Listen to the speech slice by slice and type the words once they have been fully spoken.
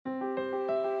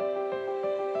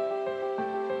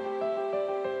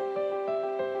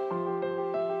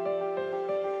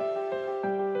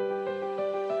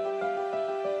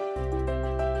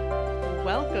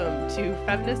Welcome to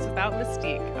Feminists Without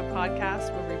Mystique, a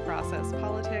podcast where we process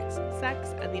politics, sex,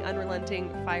 and the unrelenting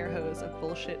fire hose of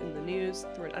bullshit in the news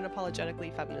through an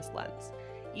unapologetically feminist lens.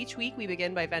 Each week, we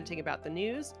begin by venting about the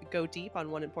news, go deep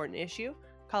on one important issue,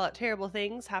 call out terrible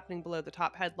things happening below the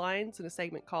top headlines in a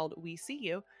segment called We See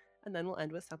You, and then we'll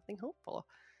end with something hopeful.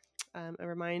 A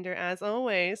reminder, as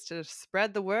always, to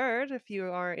spread the word if you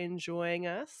are enjoying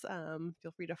us.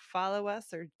 Feel free to follow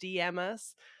us or DM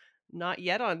us. Not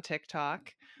yet on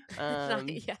TikTok. Not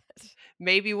yet.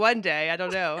 Maybe one day. I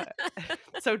don't know.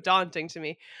 So daunting to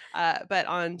me. But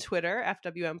on Twitter,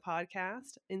 FWM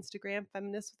Podcast, Instagram,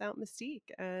 Feminists Without Mystique,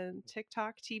 and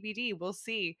TikTok, TBD. We'll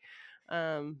see.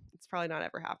 It's probably not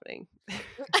ever happening.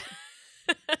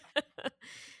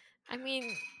 I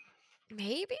mean,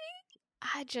 maybe.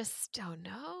 I just don't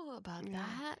know about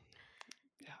that.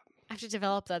 Yeah. I have to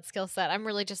develop that skill set. I'm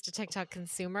really just a TikTok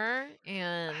consumer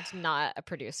and not a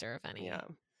producer of any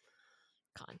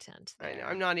content. I know.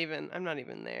 I'm not even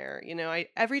there. You know,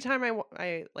 every time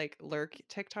I like lurk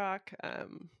TikTok, I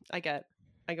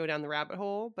go down the rabbit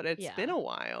hole, but it's been a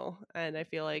while, and I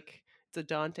feel like it's a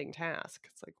daunting task.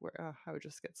 It's like I would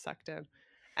just get sucked in.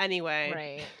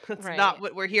 Anyway, that's not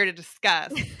what we're here to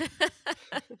discuss.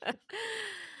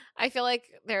 I feel like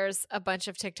there's a bunch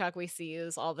of TikTok we see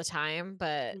use all the time,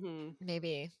 but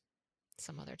maybe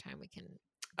some other time we can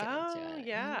get into it.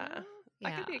 Yeah. You know?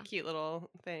 That could be a cute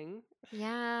little thing.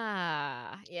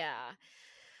 Yeah.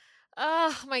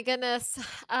 Oh my goodness.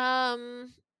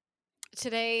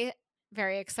 Today,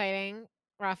 very exciting.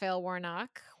 Raphael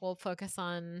Warnock will focus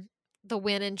on the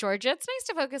win in Georgia. It's nice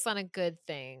to focus on a good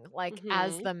thing, like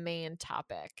as the main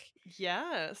topic.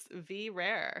 Yes,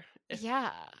 rare. Yeah.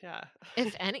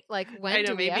 If any, like when I know,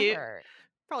 do we maybe ever?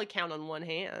 Probably count on one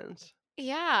hand.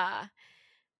 Yeah.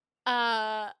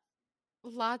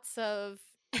 Lots of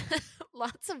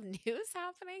news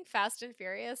happening, fast and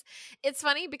furious. It's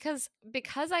funny because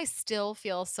I still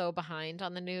feel so behind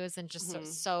on the news and just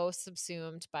so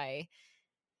subsumed by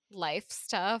life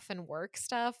stuff and work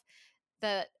stuff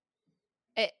that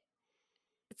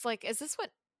it's like, is this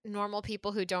what normal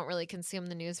people who don't really consume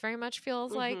the news very much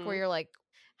feels like? Where you're like,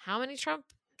 how many Trump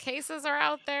cases are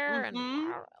out there? And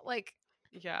like,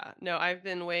 yeah, no, I've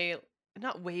been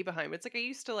not way behind, but it's like I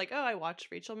used to I watch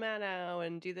Rachel Maddow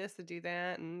and do this and do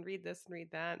that and read this and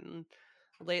read that, and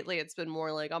lately it's been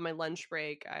more like on my lunch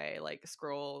break I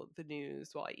scroll the news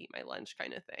while I eat my lunch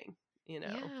kind of thing, you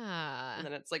know. Yeah. And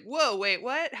then it's like, whoa, wait,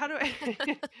 what? How do I?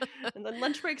 And then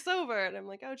lunch break's over, and I'm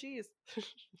like, oh, geez.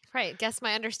 Right. Guess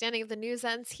my understanding of the news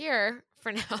ends here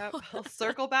for now. Yep, I'll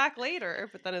circle back later,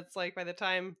 but then it's like by the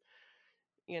time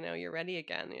you're ready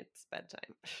again, it's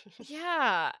bedtime.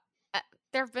 Yeah.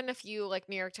 There have been a few like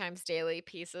New York Times Daily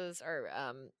pieces or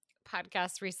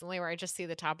podcasts recently where I just see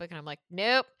the topic and I'm like,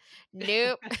 nope.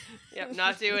 Yep,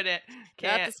 not doing it.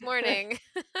 Not this morning.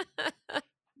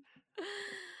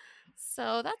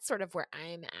 So that's sort of where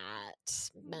I'm at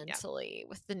mentally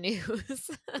with the news.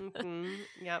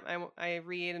 Yeah, I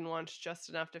read and watch just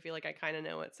enough to feel like I kind of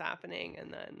know what's happening,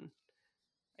 and then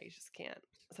I just can't.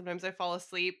 Sometimes I fall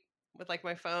asleep with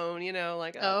my phone,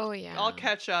 I'll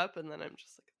catch up, and then I'm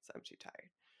just I'm too tired.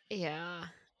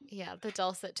 Yeah, the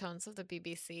dulcet tones of the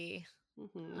BBC.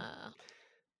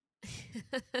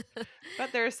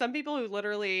 But there are some people who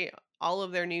literally all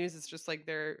of their news is just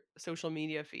their social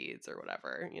media feeds or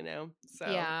whatever, so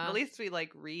at least we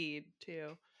read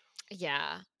too.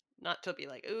 Not to be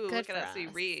like, ooh, good look at us, we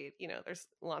read. There's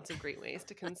lots of great ways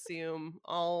to consume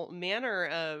all manner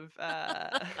of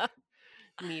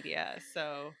media.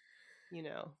 So,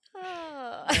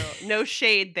 no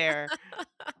shade there.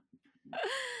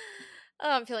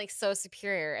 I'm feeling so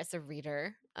superior as a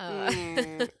reader.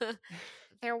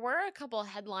 There were a couple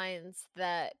headlines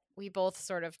that we both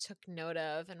sort of took note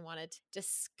of and wanted to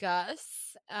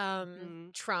discuss.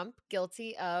 Trump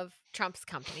guilty of Trump's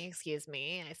company, excuse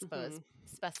me, I suppose.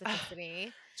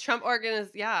 Specificity. Trump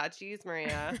geez,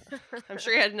 Maria. I'm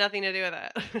sure he had nothing to do with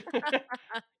it.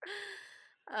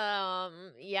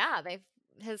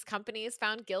 His company is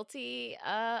found guilty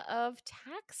of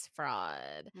tax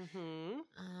fraud.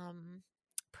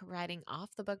 Providing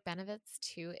off-the-book benefits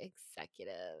to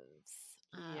executives.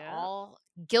 All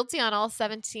guilty on all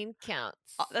 17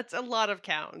 counts. That's a lot of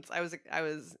counts. I was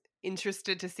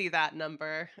interested to see that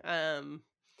number.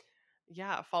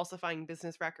 Falsifying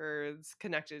business records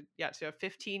connected to a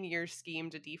 15-year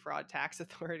scheme to defraud tax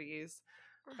authorities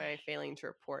by failing to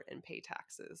report and pay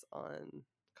taxes on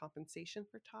compensation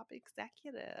for top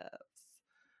executives.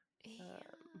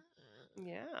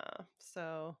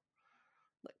 So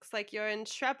looks like you're in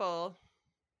trouble.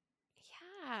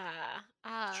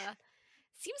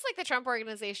 seems like the Trump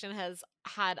Organization has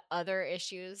had other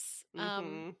issues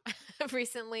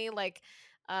recently, like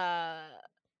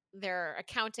their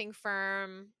accounting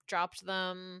firm dropped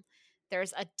them.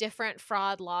 There's a different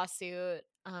fraud lawsuit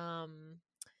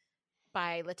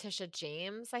by Letitia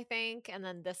James, I think, and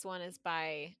then this one is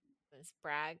by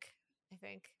Bragg, I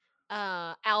think.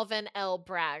 Alvin L.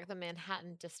 Bragg, the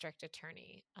Manhattan District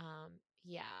Attorney.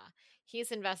 Yeah,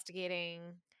 he's investigating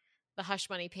the hush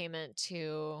money payment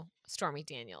to Stormy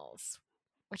Daniels,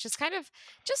 which is kind of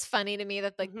just funny to me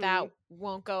that like that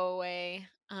won't go away.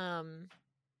 Oh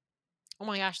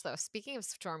my gosh, though, speaking of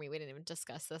Stormy, we didn't even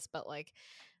discuss this, but like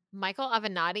Michael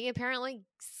Avenatti apparently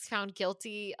found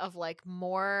guilty of like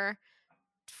more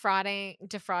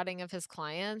defrauding of his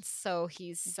clients, so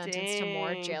he's sentenced to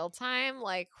more jail time.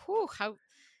 Like, whew, how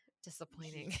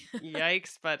disappointing.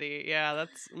 Yikes, buddy. Yeah,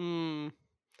 that's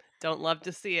don't love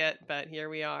to see it, but here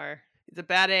we are. He's a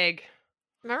bad egg.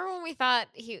 Remember when we thought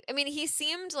he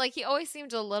seemed like he always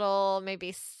seemed a little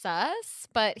maybe sus,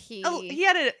 but he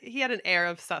had an air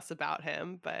of sus about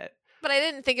him, but I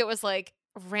didn't think it was like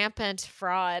rampant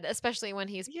fraud, especially when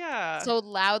he's so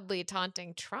loudly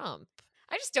taunting Trump.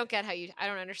 I just don't get I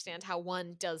don't understand how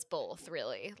one does both,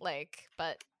 really. Like,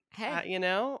 but hey, you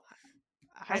know,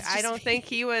 I don't think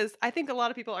he was. I think a lot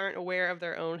of people aren't aware of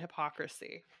their own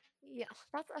hypocrisy. Yeah,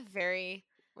 that's a very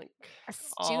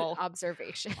astute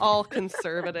observation. All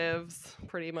conservatives,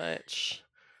 pretty much.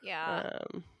 Yeah.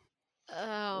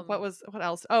 What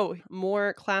else? Oh,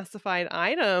 more classified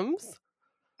items.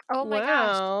 Oh my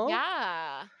gosh.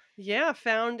 Yeah. Yeah,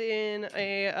 found in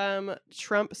a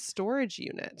Trump storage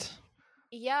unit.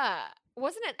 Yeah.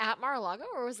 Wasn't it at Mar-a-Lago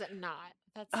or was it not?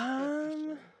 That's a good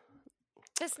question.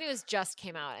 This news just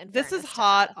came out. This is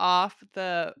hot off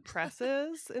the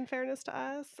presses, in fairness to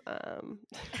us.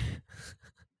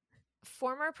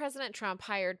 Former President Trump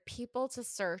hired people to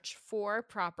search for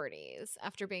properties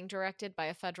after being directed by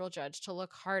a federal judge to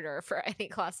look harder for any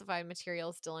classified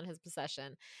materials still in his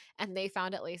possession. And they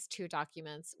found at least 2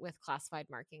 documents with classified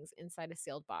markings inside a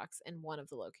sealed box in one of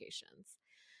the locations.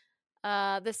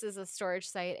 This is a storage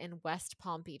site in West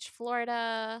Palm Beach,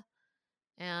 Florida.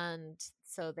 And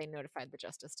so they notified the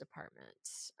Justice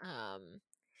Department.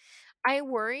 I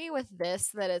worry with this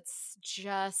that it's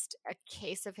just a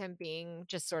case of him being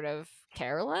just sort of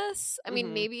careless. I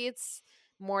mean, maybe it's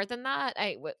more than that.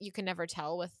 You can never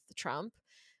tell with Trump,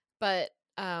 but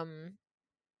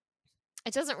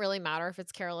it doesn't really matter if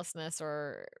it's carelessness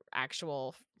or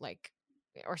actual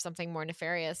or something more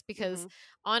nefarious, because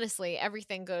honestly,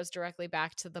 everything goes directly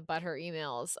back to the butthurt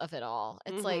emails of it all.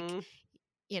 It's like,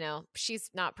 she's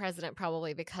not president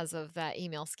probably because of that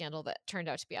email scandal that turned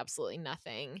out to be absolutely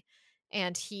nothing.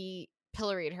 And he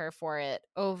pilloried her for it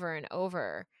over and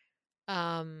over.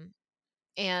 And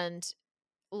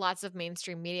lots of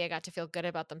mainstream media got to feel good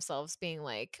about themselves being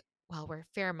like, well, we're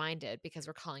fair-minded because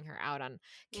we're calling her out on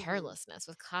carelessness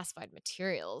with classified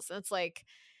materials. And it's like,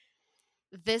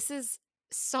 this is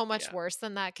so much worse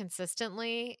than that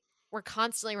consistently. We're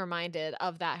constantly reminded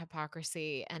of that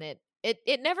hypocrisy, and it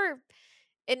never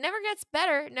gets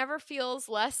better. It never feels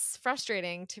less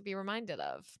frustrating to be reminded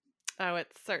of. Oh,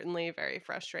 it's certainly very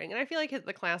frustrating. And I feel like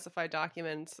the classified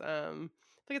documents, I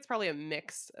think it's probably a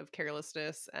mix of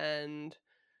carelessness and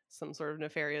some sort of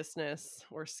nefariousness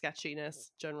or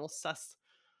sketchiness, general sus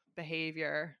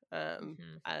behavior,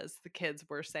 as the kids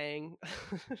were saying.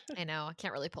 I know. I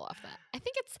can't really pull off that. I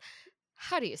think it's,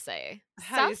 how do you say?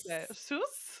 How do you say it?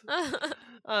 Sus?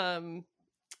 Yeah,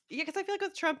 because I feel like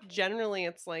with Trump, generally,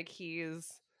 it's like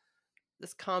he's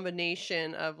this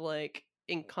combination of like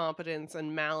incompetence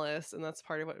and malice, and that's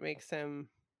part of what makes him.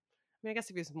 I mean, I guess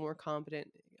if he was more competent,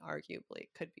 arguably it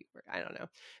could be. I don't know,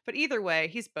 but either way,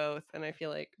 he's both, and I feel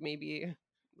like maybe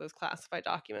those classified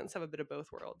documents have a bit of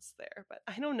both worlds there. But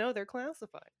I don't know; they're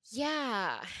classified.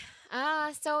 Yeah.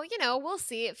 So we'll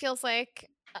see. It feels like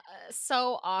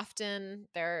so often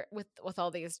they're with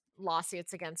all these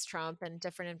lawsuits against Trump and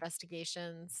different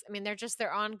investigations. I mean,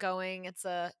 they're ongoing. It's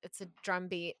a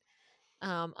drumbeat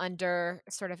under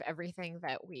sort of everything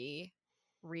that we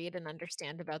read and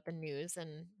understand about the news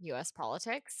and U.S.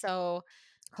 politics. So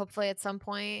hopefully at some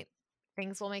point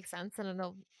things will make sense and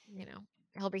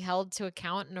he'll be held to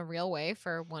account in a real way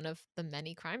for one of the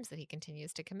many crimes that he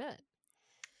continues to commit.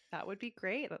 That would be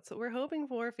great. That's what we're hoping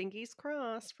for. Fingers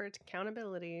crossed for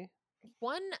accountability.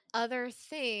 One other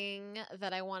thing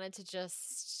that I wanted to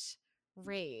just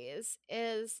raise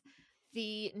is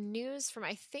the news from,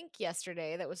 I think,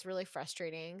 yesterday that was really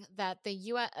frustrating, that the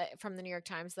U.S. From the New York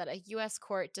Times, that a U.S.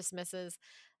 court dismisses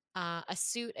a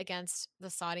suit against the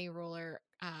Saudi ruler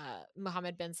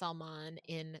Mohammed bin Salman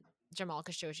in Jamal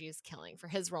Khashoggi's killing, for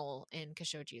his role in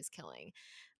Khashoggi's killing.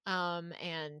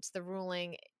 And the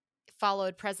ruling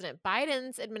followed President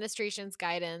Biden's administration's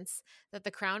guidance that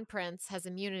the crown prince has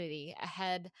immunity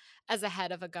as a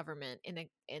head of a government in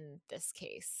this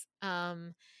case.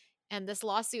 And this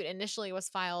lawsuit initially was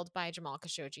filed by Jamal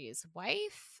Khashoggi's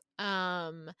wife.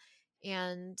 And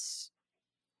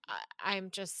I'm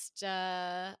just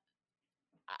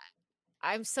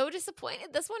I'm so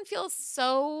disappointed. This one feels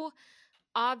so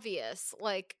obvious.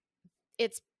 Like,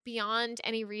 it's beyond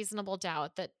any reasonable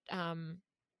doubt that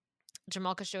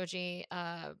Jamal Khashoggi,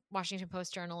 Washington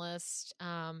Post journalist,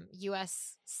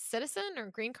 U.S. citizen or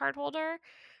green card holder,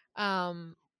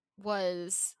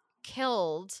 was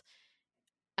killed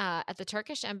at the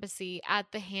Turkish embassy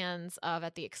at the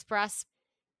express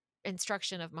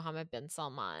instruction of Mohammed bin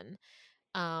Salman.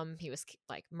 He was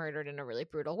like murdered in a really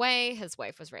brutal way. His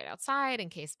wife was right outside, in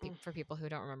case for people who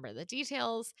don't remember the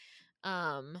details.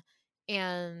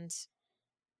 And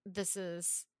this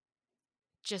is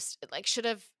just like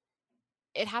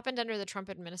it happened under the Trump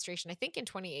administration, I think in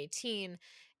 2018.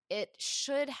 It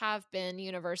should have been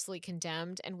universally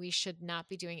condemned, and we should not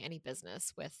be doing any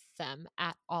business with them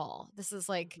at all. This is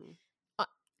like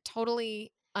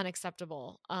totally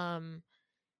unacceptable.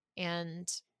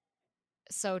 And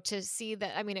so to see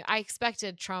that, I mean, I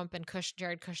expected Trump and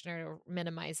Jared Kushner to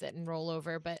minimize it and roll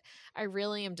over, but I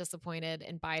really am disappointed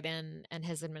in Biden and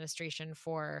his administration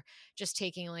for just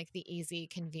taking like the easy,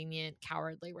 convenient,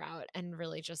 cowardly route and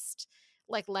really just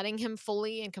like letting him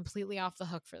fully and completely off the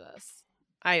hook for this.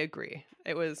 I agree.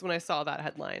 It was, when I saw that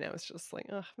headline, I was just like,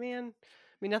 oh man.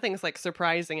 I mean, nothing's like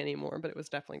surprising anymore, but it was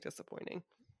definitely disappointing.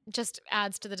 Just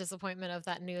adds to the disappointment of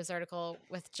that news article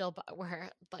with Jill, where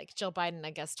like Jill Biden,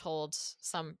 I guess, told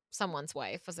someone's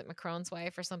wife, was it Macron's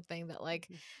wife or something, that like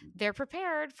they're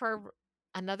prepared for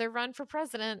another run for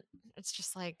president. It's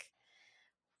just like,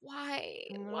 why?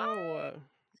 No, why?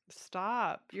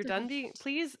 Stop. You're done being.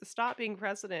 Please stop being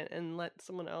president and let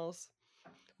someone else,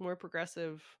 more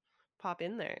progressive, pop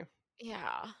in there.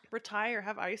 Yeah. Retire.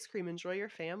 Have ice cream. Enjoy your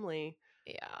family.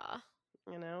 Yeah.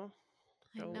 You know.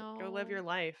 I know. Go live your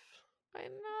life. I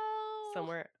know.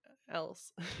 Somewhere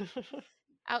else.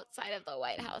 Outside of the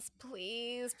White House,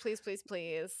 please, please, please,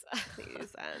 please.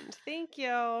 Please end. Thank you.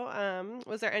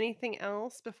 Was there anything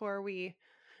else before we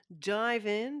dive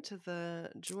into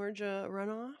the Georgia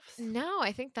runoffs? No,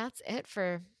 I think that's it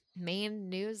for main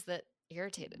news that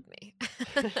irritated me.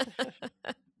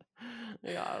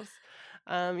 Yes.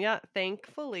 Yeah,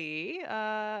 thankfully,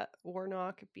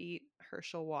 Warnock beat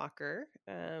Herschel Walker.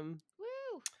 Woo!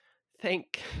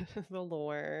 Thank the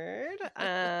Lord.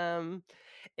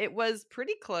 It was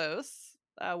pretty close.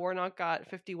 Warnock got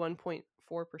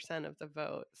 51.4% of the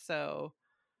vote. So,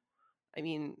 I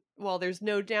mean, while there's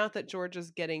no doubt that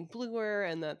Georgia's getting bluer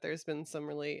and that there's been some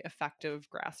really effective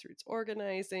grassroots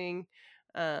organizing,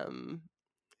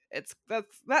 that's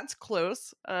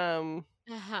close.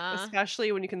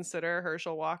 Especially when you consider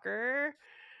Herschel Walker.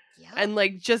 Yep. And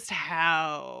like just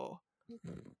how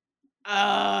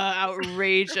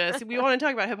outrageous. We want to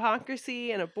talk about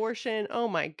hypocrisy and abortion. Oh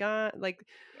my god. Like,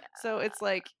 yeah. So it's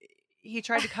like he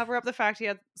tried to cover up the fact he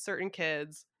had certain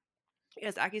kids. He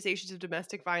has accusations of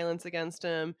domestic violence against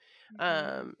him.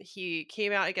 He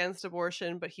came out against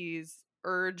abortion, but he's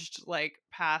urged like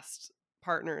past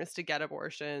partners to get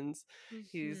abortions.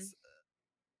 He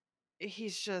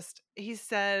said,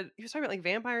 he was talking about like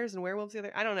vampires and werewolves the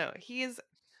other, I don't know. He's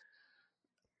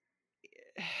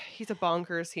a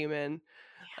bonkers human.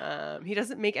 Yeah. He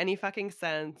doesn't make any fucking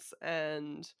sense,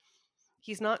 and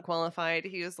he's not qualified.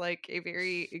 He was like a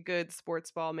very good sports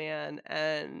ball man,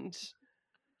 and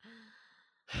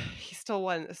he still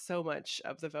won so much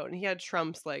of the vote, and he had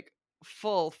Trump's like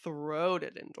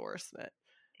full-throated endorsement.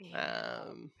 Yeah.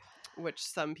 Which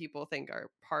some people think are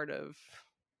part of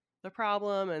the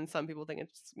problem, and some people think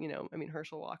it's, I mean,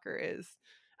 Herschel Walker is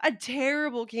a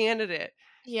terrible candidate.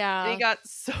 Yeah. And he got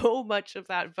so much of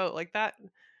that vote. Like that,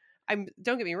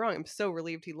 don't get me wrong, I'm so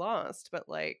relieved he lost, but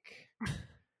like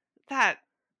that,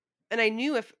 and I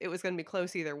knew if it was going to be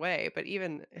close either way, but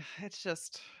even it's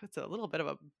a little bit of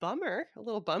a bummer, a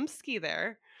little bumsky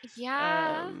there.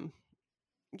 Yeah.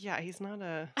 Yeah, he's not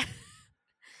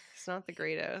the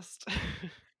greatest.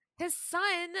 His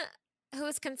son, who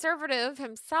is conservative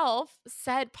himself,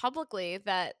 said publicly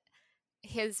that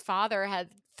his father had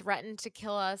threatened to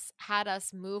kill us, had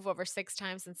us move over 6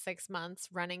 times in 6 months,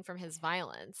 running from his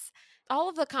violence. All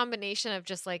of the combination of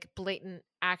just like blatant,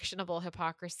 actionable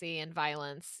hypocrisy and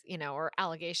violence, or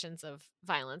allegations of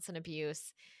violence and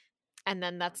abuse. And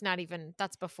then that's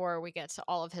before we get to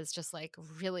all of his just like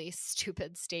really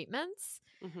stupid statements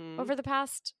over the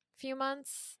past few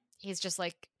months. he's just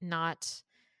like not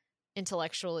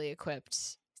intellectually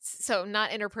equipped. So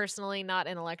not interpersonally, not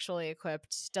intellectually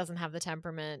equipped, doesn't have the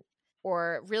temperament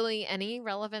or really any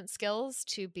relevant skills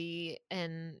to be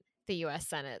in the US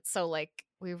Senate. So like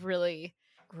we really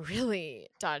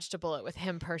dodged a bullet with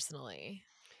him personally.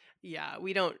 Yeah,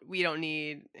 we don't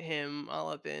need him all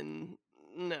up in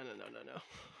no.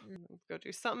 Go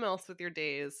do something else with your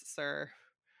days, sir.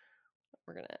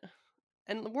 We're gonna.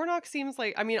 And Warnock seems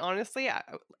like, I mean, honestly,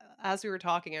 as we were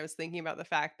talking, I was thinking about the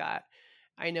fact that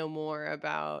I know more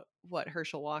about what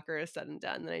Herschel Walker has said and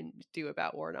done than I do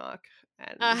about Warnock.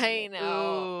 And I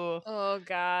know. ooh, Oh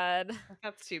God.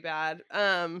 that's too bad.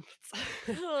 It's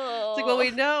like, well, Oh.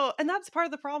 we know, and that's part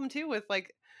of the problem too with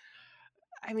like,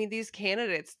 I mean, these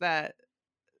candidates that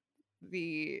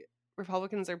the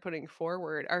Republicans are putting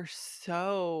forward are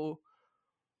so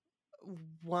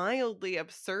wildly,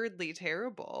 absurdly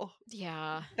terrible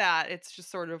Yeah. that it's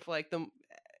just sort of like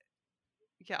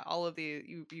all of the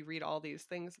you read all these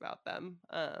things about them.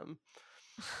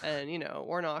 And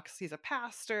Warnock's, he's a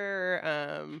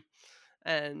pastor,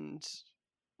 and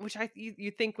which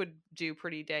you think would do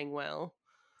pretty dang well.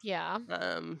 Yeah.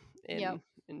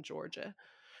 In Georgia.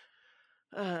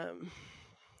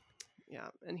 Yeah,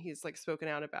 and he's like spoken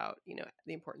out about,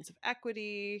 the importance of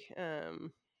equity.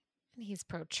 And he's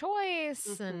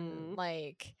pro-choice and Mhm.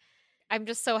 like I'm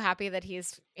just so happy that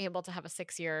he's able to have a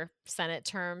 6-year Senate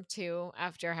term too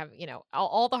after having,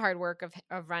 all the hard work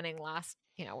of running last,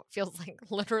 it feels like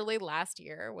literally last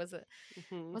year. Was it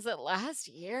Mhm. last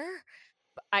year?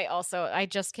 I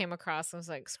just came across, I was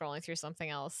like scrolling through something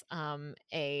else,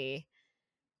 a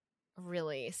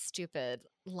really stupid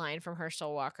line from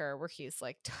Herschel Walker where he's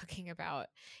like talking about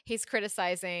he's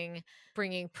criticizing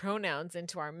bringing pronouns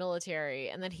into our military,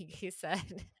 and then he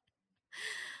said,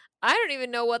 I don't even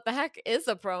know what the heck is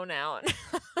a pronoun.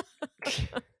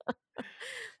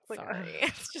 Sorry.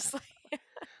 It's just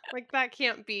like that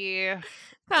can't be.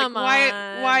 Come like,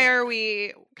 on. why are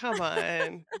we? Come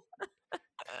on.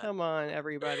 Come on,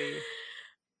 everybody.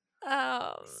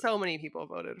 So many people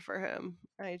voted for him.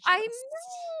 I know.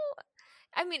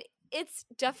 I mean, it's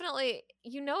definitely,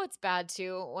 it's bad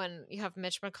too when you have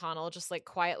Mitch McConnell just like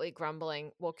quietly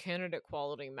grumbling, well, candidate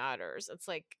quality matters. It's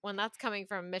like when that's coming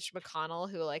from Mitch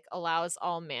McConnell, who like allows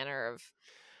all manner of,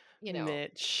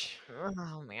 Mitch.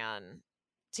 Oh man.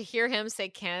 To hear him say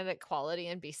candidate quality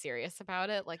and be serious about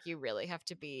it, like you really have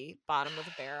to be bottom of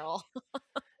the barrel.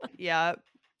 Yeah.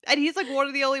 And he's like one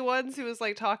of the only ones who was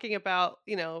like talking about,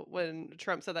 when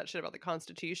Trump said that shit about the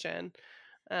Constitution.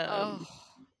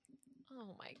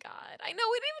 Oh my God. I know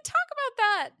we didn't even talk about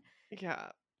that.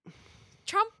 Yeah.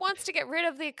 Trump wants to get rid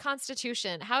of the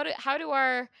Constitution. How do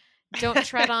our don't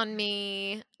tread on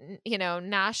me,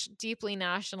 deeply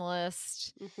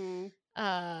nationalist,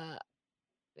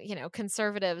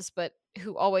 conservatives, but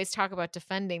who always talk about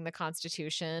defending the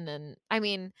Constitution. And I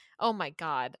mean, oh my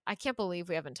God, I can't believe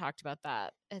we haven't talked about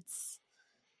that.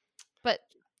 But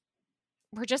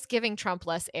we're just giving Trump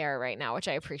less air right now, which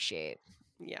I appreciate.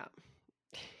 Yeah.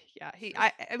 Yeah.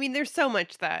 I mean, there's so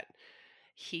much that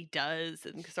he does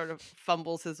and sort of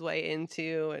fumbles his way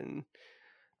into and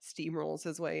steamrolls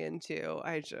his way into.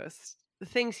 The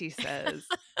things he says,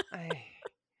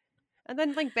 and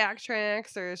then like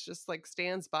backtracks or is just like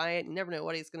stands by it. You never know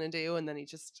what he's going to do. And then he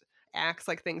just acts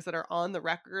like things that are on the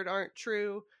record aren't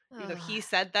true. Even though he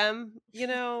said them,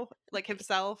 like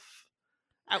himself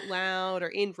out loud or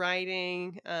in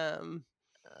writing.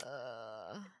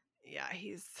 Yeah,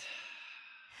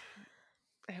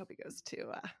 I hope he goes to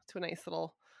a nice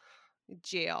little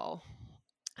jail.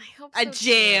 I hope a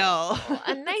jail.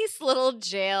 A nice little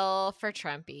jail for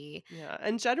Trumpy. Yeah,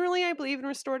 and generally I believe in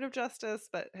restorative justice,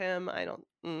 but him, I don't.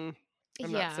 I'm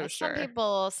not so sure.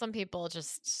 Some people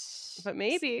just. But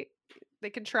maybe they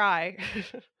could try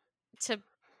to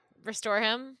restore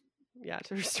him. Yeah,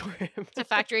 to restore him to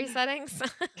factory settings.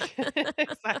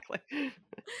 Exactly.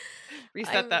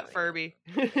 Reset that Furby.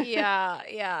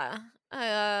 Yeah.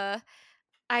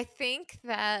 I think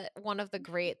that one of the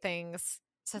great things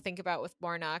to think about with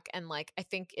Warnock, and like I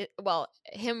think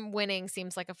him winning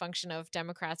seems like a function of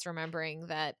Democrats remembering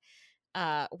that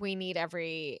we need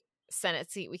every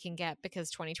Senate seat we can get because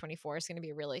 2024 is going to be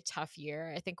a really tough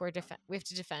year. I think we have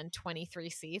to defend 23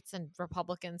 seats and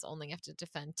Republicans only have to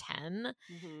defend 10.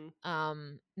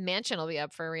 Manchin will be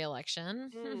up for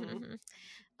re-election.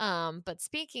 But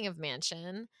speaking of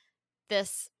Manchin,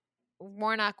 this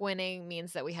Warnock winning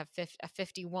means that we have a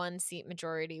 51 seat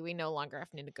majority. We no longer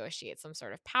have to negotiate some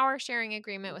sort of power sharing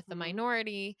agreement with the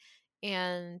minority,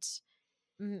 and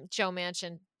Joe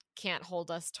Manchin can't hold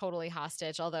us totally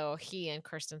hostage, although he and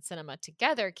Kirsten Sinema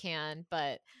together can.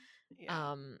 But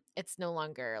Yeah. It's no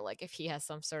longer like if he has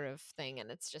some sort of thing and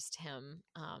it's just him,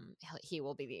 he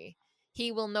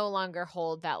will no longer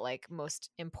hold that like most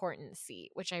important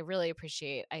seat, which I really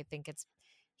appreciate. I think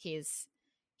he's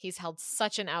he's held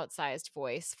such an outsized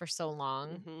voice for so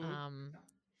long. Mm-hmm.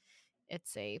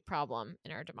 It's a problem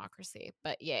in our democracy,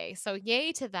 but yay. So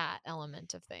yay to that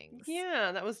element of things.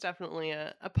 Yeah, that was definitely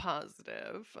a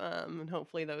positive. And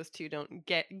hopefully those two don't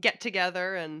get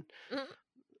together and Mm,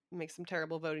 make some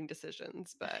terrible voting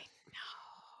decisions, I but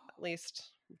know. at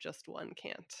least just one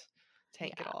can't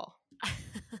tank it Yeah. all.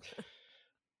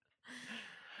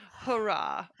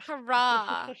 Hurrah.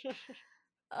 Hurrah.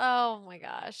 Oh my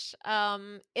gosh.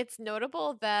 It's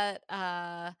notable that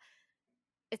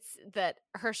it's that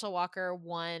Herschel Walker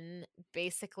won.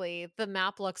 Basically, the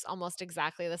map looks almost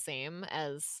exactly the same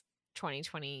as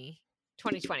 2020,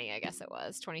 I guess it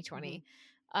was 2020.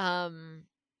 Um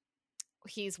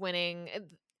he's winning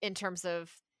in terms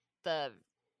of the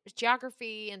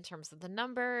geography, in terms of the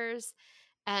numbers,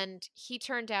 and he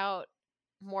turned out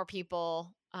more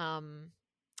people.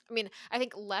 I mean, I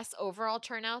think less overall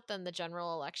turnout than the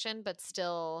general election, but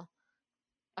still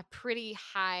a pretty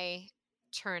high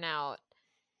turnout,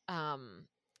 um,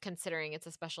 considering it's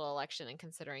a special election and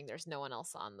considering there was no one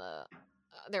else on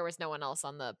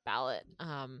the ballot,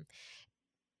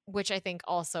 which I think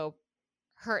also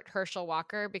hurt Herschel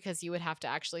Walker because you would have to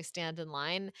actually stand in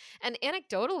line. And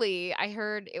anecdotally, I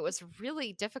heard it was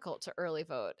really difficult to early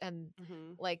vote. And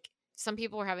Mm-hmm. like some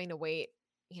people were having to wait,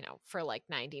 for like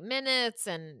 90 minutes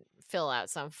and fill out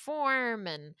some form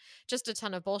and just a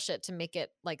ton of bullshit to make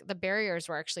it like the barriers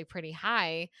were actually pretty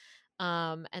high.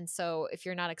 And so if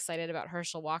you're not excited about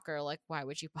Herschel Walker, like, why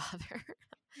would you bother?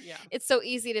 Yeah. It's so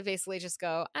easy to basically just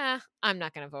go, I'm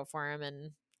not going to vote for him.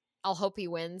 And I'll hope he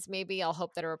wins. Maybe I'll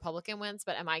hope that a Republican wins,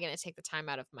 but am I going to take the time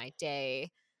out of my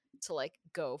day to like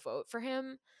go vote for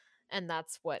him? And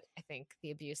that's what I think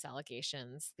the abuse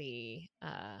allegations, the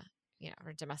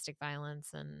or domestic violence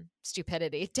and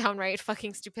stupidity, downright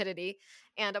fucking stupidity,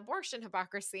 and abortion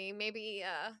hypocrisy maybe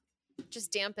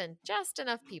just dampen just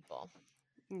enough people.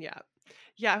 Yeah.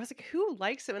 Yeah. I was like, who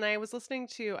likes him? And I was listening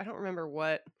to, I don't remember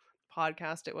what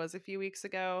podcast it was a few weeks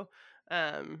ago,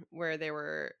 where they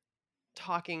were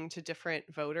talking to different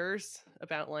voters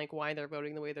about like why they're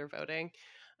voting the way they're voting.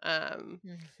 And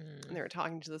they were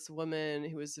talking to this woman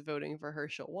who was voting for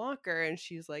Herschel Walker, and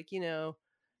she's like,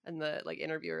 and the like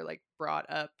interviewer like brought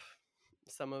up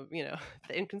some of, the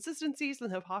inconsistencies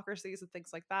and the hypocrisies and things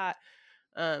like that.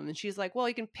 And she's like, well,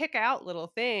 you can pick out little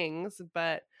things,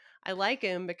 but I like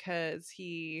him because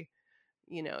he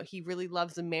really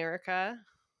loves America,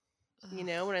 and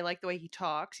I like the way he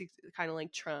talks. He's kind of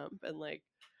like Trump, and like,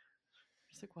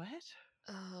 just like, what?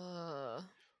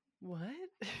 What?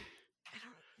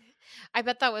 I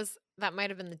bet that might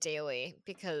have been the Daily,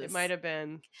 because It might have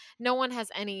been. no one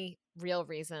has any real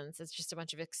reasons. It's just a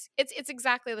bunch of it's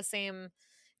exactly the same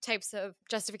types of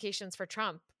justifications for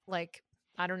Trump. Like,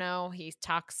 I don't know, he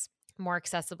talks more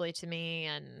accessibly to me,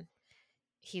 and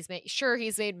he's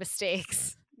made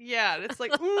mistakes. Yeah, it's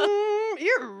like,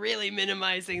 you're really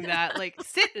minimizing that. Like,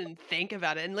 sit and think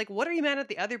about it. And like, what are you mad at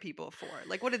the other people for?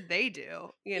 Like, what did they do?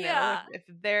 Yeah.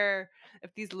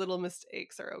 If these little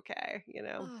mistakes are okay,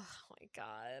 Oh my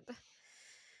God.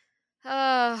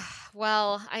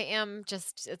 Well,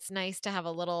 it's nice to have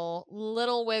a little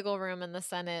wiggle room in the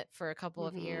Senate for a couple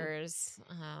of years.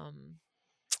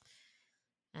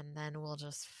 And then we'll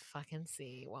just fucking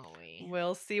see, won't we?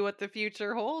 We'll see what the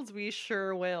future holds. We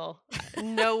sure will.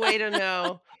 No way to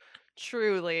know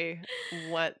truly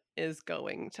what is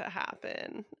going to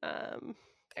happen.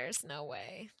 There's no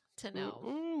way to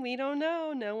know. We don't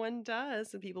know. No one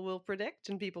does. And people will predict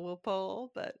and people will poll,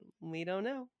 but we don't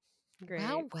know. Great.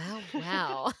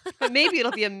 Wow. But maybe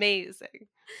it'll be amazing.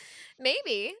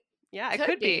 Maybe. Yeah, it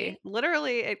could be.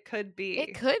 Literally, it could be.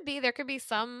 It could be. There could be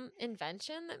some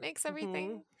invention that makes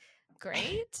everything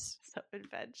great. Some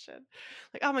invention.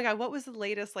 Like, oh my God, what was the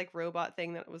latest like robot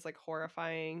thing that was like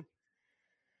horrifying?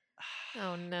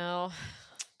 Oh no.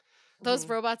 Those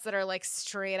robots that are like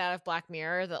straight out of Black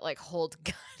Mirror that like hold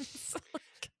guns.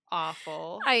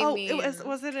 Awful. I mean,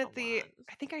 was it at the?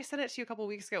 I think I sent it to you a couple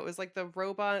weeks ago. It was like the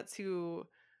robots who,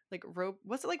 like,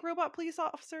 was it like robot police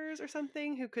officers or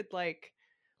something who could like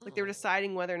they were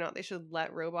deciding whether or not they should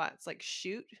let robots like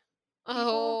shoot people?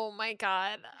 Oh my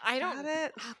God. I don't.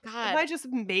 Oh God. Am I just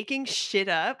making shit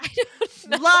up? I don't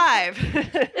know.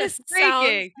 Live. This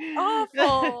Breaking. sounds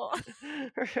awful.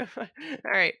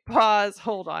 All right, pause.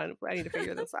 Hold on. I need to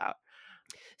figure this out.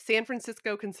 San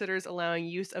Francisco considers allowing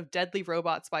use of deadly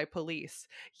robots by police.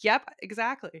 Yep,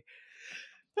 exactly.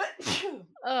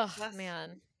 Oh,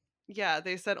 man. Yeah,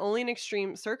 they said only in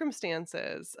extreme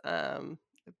circumstances.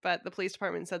 But the police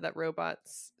department said that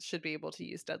robots should be able to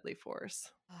use deadly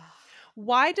force.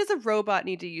 Why does a robot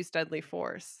need to use deadly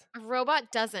force? A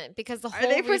robot doesn't, because the Are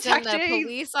they whole reason that a protecting?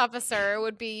 police officer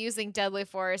would be using deadly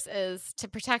force is to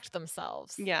protect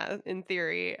themselves. Yeah, in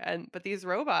theory. But these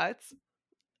robots,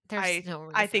 There's no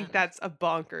reason. I think that's a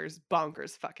bonkers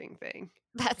fucking thing.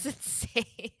 That's insane.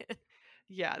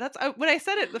 Yeah, that's when I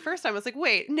said it the first time. I was like,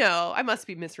 "Wait, no, I must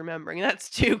be misremembering. That's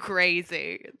too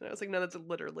crazy." And I was like, "No, that's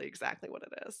literally exactly what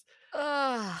it is."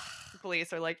 Ugh. The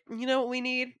police are like, "You know what we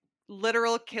need?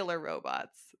 Literal killer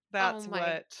robots. That's Oh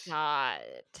my God.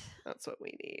 That's what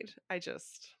we need."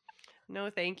 No,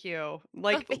 thank you.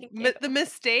 Like thank you. the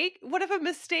mistake. What if a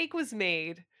mistake was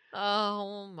made?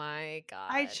 Oh my God.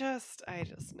 I just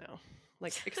know.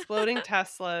 Like exploding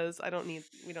Teslas. We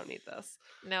don't need this.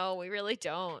 No, we really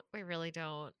don't. We really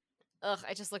don't. Ugh,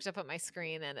 I just looked up at my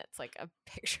screen and it's like a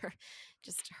picture,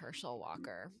 just Herschel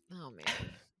Walker. Oh man.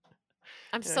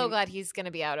 I'm so glad he's going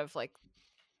to be out of like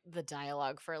the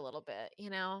dialogue for a little bit, you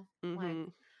know? Like,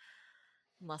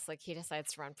 unless like he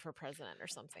decides to run for president or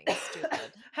something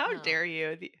stupid. How dare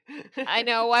you? I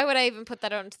know. Why would I even put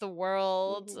that out into the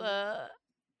world? Is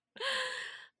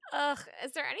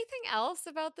there anything else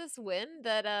about this win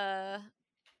that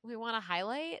we want to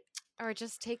highlight, or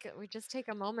just take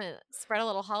a moment, spread a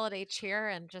little holiday cheer,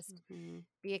 and just be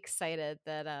excited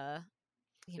that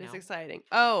it's exciting.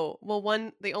 Oh, well,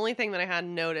 the only thing that I had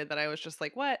noted that I was just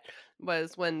like, what,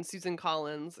 was when Susan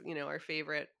Collins, our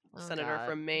favorite senator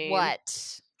from Maine,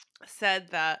 said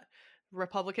that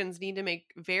Republicans need to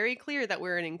make very clear that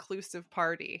we're an inclusive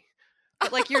party.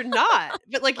 But like you're not.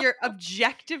 But like you're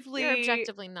objectively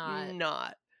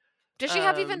not. Does she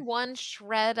have even one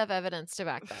shred of evidence to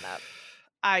back that up?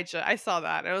 I saw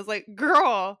that and I was like,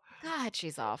 girl, God,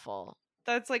 she's awful.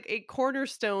 That's like a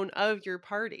cornerstone of your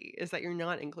party, is that you're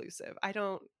not inclusive. I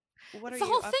don't. What are you up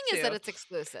to? The whole thing is that it's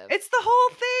exclusive. It's the whole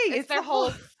thing. It's their whole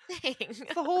thing. It's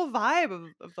the whole vibe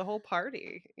of the whole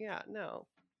party. Yeah, no.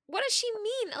 What does she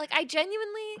mean? Like, I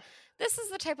genuinely, this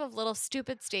is the type of little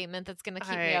stupid statement that's going to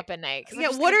keep me up at night. Yeah,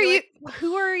 what are you?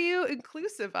 Who are you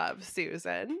inclusive of,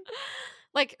 Susan?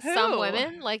 Like some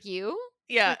women, like you.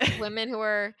 Yeah, like women who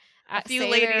are. A few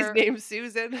ladies named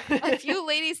Susan. A few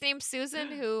ladies named Susan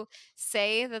who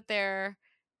say that they're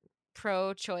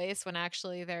pro-choice when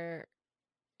actually they're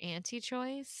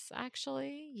anti-choice.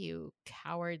 Actually, you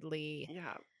cowardly.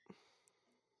 Yeah.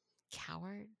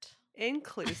 Coward.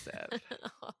 Inclusive.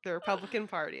 The Republican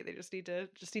Party. They just need to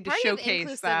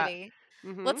showcase that.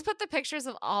 Mm-hmm. Let's put the pictures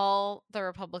of all the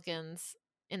Republicans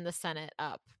in the Senate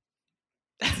up.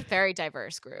 It's a very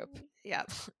diverse group. Yeah.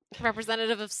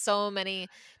 Representative of so many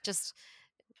just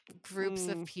groups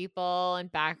of people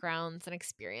and backgrounds and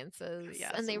experiences.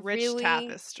 Yes, and they rich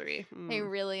tapestry. They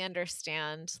really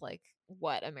understand like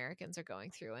what Americans are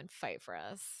going through and fight for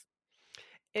us.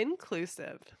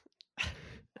 Inclusive.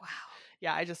 Wow.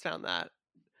 Yeah, I just found that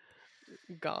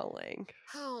galling.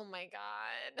 Oh my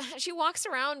God. She walks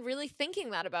around really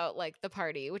thinking that about like the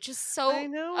party, which is so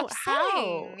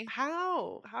upsetting.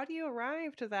 How do you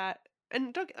arrive to that?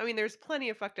 And there's plenty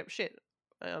of fucked up shit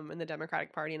in the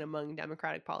Democratic Party and among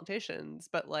Democratic politicians,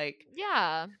 but like,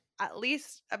 yeah, at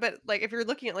least, but like if you're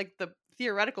looking at like the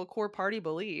theoretical core party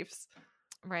beliefs,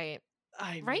 right?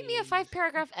 Write me a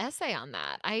 5-paragraph essay on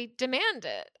that. I demand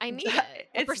it. I need it.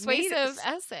 A persuasive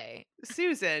essay.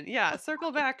 Susan, yeah,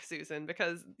 circle back, Susan,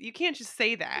 because you can't just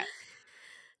say that.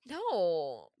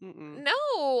 No.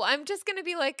 No, I'm just going to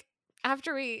be like,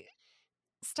 after we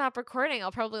stop recording,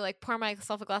 I'll probably like pour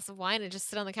myself a glass of wine and just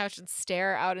sit on the couch and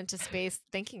stare out into space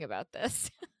thinking about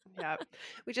this. Yeah.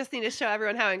 We just need to show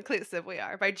everyone how inclusive we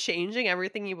are by changing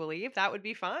everything you believe. That would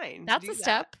be fine. That's a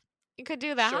step. You could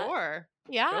do that. Sure.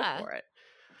 Yeah. Go for it.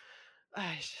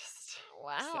 I just.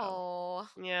 Wow.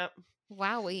 So, yeah.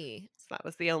 Wowie. So that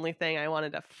was the only thing I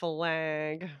wanted to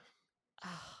flag.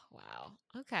 Oh, wow.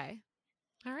 Okay.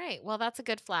 All right. Well, that's a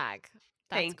good flag.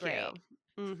 That's great.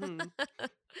 You. Mm-hmm.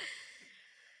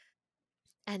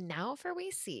 And now for We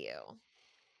See You.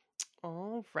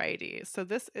 Alrighty. So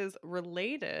this is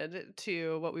related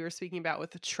to what we were speaking about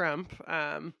with Trump,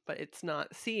 but it's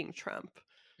not seeing Trump,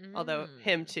 although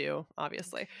him too,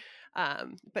 obviously.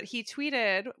 But he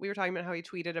tweeted, we were talking about how he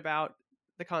tweeted about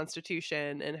the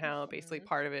Constitution and how basically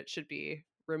part of it should be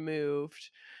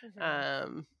removed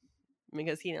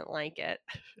because he didn't like it.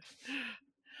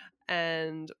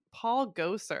 And Paul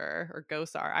Gosar,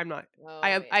 I'm not,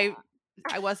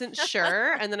 I wasn't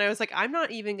sure. And then I was like, I'm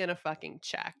not even going to fucking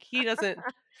check. He doesn't.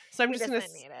 So I'm just going to,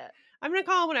 I'm going to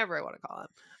call him whatever I want to call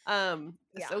him.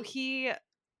 So he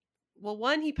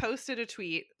posted a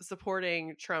tweet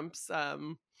supporting Trump's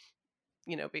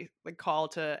the call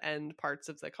to end parts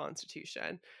of the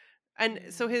Constitution. And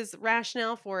so his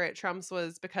rationale for it, Trump's,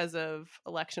 was because of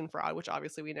election fraud, which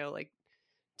obviously we know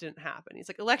didn't happen. He's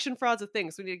like, election fraud's a thing,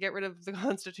 so we need to get rid of the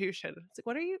Constitution. It's like,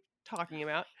 what are you talking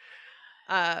about?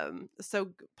 So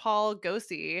Paul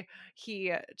Gosar,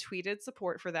 he tweeted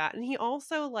support for that, and he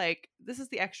also this is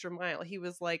the extra mile. He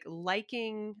was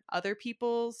liking other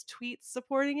people's tweets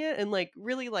supporting it and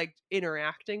really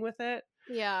interacting with it.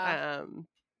 Yeah.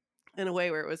 In a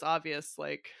way where it was obvious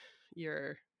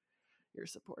you're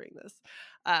supporting this.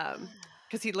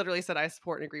 Because he literally said, I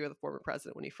support and agree with the former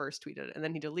president when he first tweeted it, and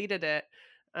then he deleted it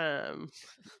and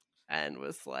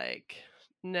was like,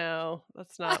 no,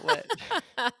 that's not what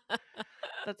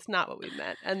that's not what we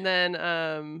meant. And then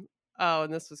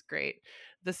and this was great,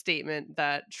 the statement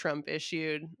that Trump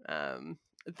issued,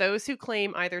 those who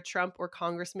claim either Trump or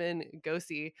Congressman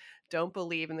Gosar don't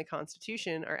believe in the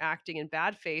Constitution are acting in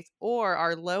bad faith or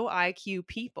are low IQ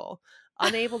people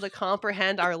unable to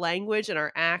comprehend our language and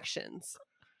our actions.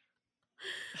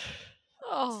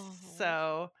 Oh.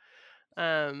 So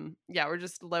we're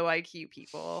just low IQ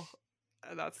people.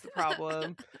 That's the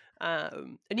problem.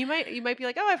 And you might be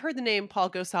like, oh, I've heard the name Paul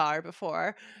Gosar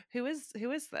before. Who is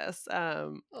this?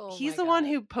 He's the one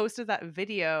who posted that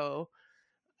video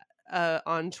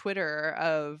on Twitter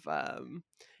of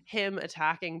him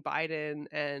attacking Biden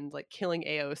and killing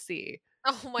AOC.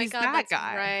 Oh my He's God, that that's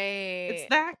guy. right. It's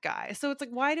that guy. So it's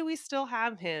why do we still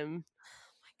have him?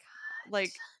 Oh my God.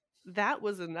 That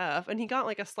was enough. And he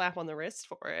got a slap on the wrist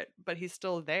for it, but he's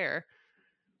still there.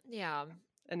 Yeah.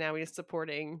 And now he's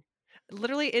supporting,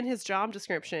 literally in his job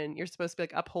description, you're supposed to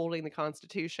be upholding the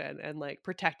Constitution and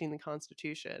protecting the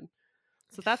Constitution.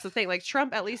 So that's the thing.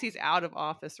 Trump, at least he's out of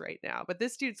office right now, but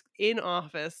this dude's in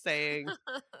office saying,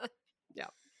 yeah,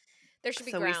 there should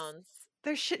be grounds.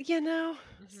 There should,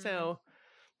 So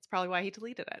it's probably why he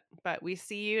deleted it. But we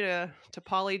see you to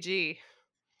Polly G.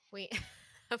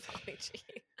 Polly G.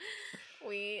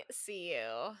 We see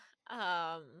you.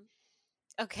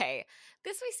 Okay,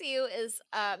 this we see you is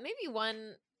maybe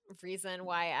one reason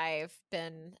why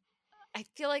I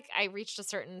feel like I reached a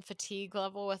certain fatigue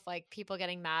level with people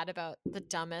getting mad about the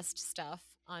dumbest stuff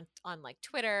on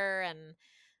Twitter and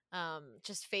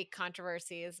just fake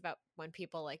controversies about when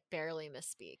people barely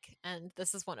misspeak, and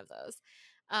this is one of those.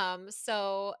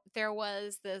 So there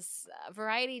was this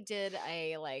Variety did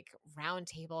a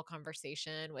roundtable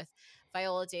conversation with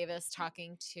Viola Davis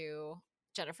talking to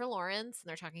Jennifer Lawrence, and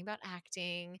they're talking about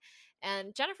acting,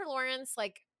 and Jennifer Lawrence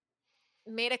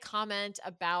made a comment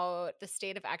about the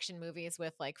state of action movies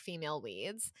with female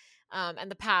leads,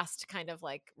 and the past kind of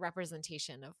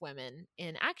representation of women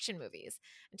in action movies.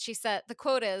 And she said, the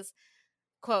quote is,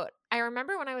 quote, I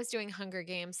remember when I was doing Hunger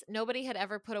Games, nobody had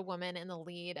ever put a woman in the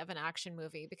lead of an action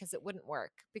movie because it wouldn't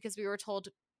work, because we were told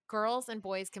girls and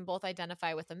boys can both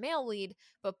identify with a male lead,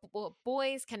 but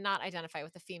boys cannot identify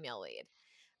with a female lead.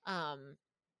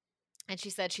 And she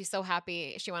said she's so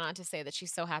happy. She went on to say that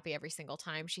she's so happy every single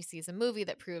time she sees a movie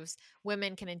that proves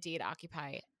women can indeed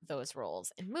occupy those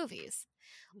roles in movies.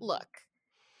 Look,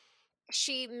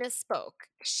 she misspoke.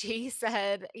 She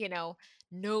said,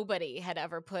 nobody had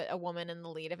ever put a woman in the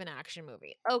lead of an action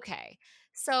movie. Okay.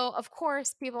 So, of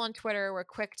course, people on Twitter were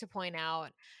quick to point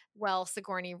out, well,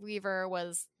 Sigourney Weaver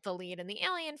was the lead in the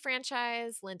Alien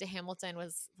franchise, Linda Hamilton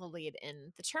was the lead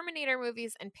in the Terminator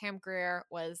movies, and Pam Grier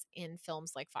was in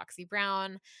films like Foxy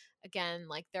Brown. Again,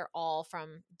 they're all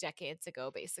from decades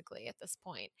ago, basically, at this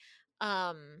point.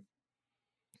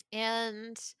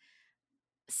 And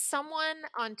someone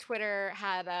on Twitter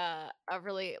had a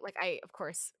really, I, of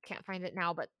course, can't find it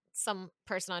now, but some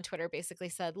person on Twitter basically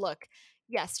said, look,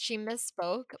 yes, she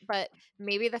misspoke, but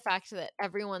maybe the fact that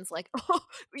everyone's oh,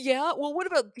 yeah, well, what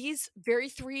about these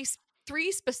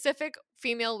three specific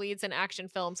female leads in action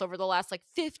films over the last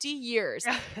 50 years?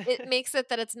 It makes it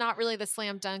that it's not really the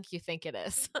slam dunk you think it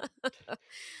is.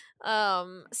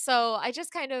 So I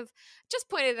just kind of just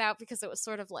pointed it out because it was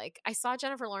sort of I saw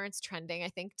Jennifer Lawrence trending, I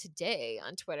think today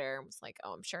on Twitter, and was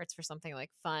oh, I'm sure it's for something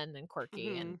fun and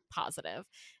quirky and positive.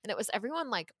 And it was everyone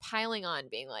piling on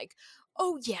being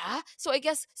oh yeah, so I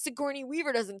guess Sigourney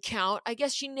Weaver doesn't count. I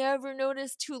guess she never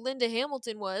noticed who Linda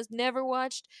Hamilton was, never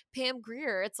watched Pam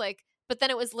Grier. It's but then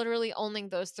it was literally only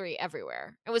those three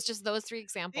everywhere. It was just those three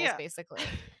examples, basically.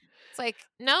 It's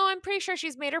no, I'm pretty sure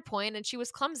she's made her point and she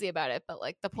was clumsy about it, but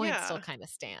the point still kind of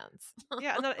stands.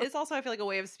 Yeah, and it's also, I feel a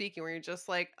way of speaking where you're just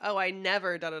oh, I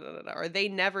never da-da-da-da-da, or they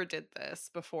never did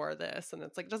this before this, and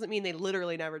it's it doesn't mean they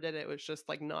literally never did it. It was just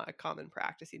not a common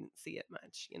practice. You didn't see it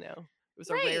much, It was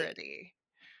a rarity.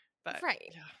 But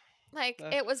right.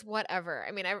 Yeah. It was whatever.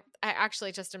 I mean, I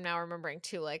actually just am now remembering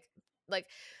too,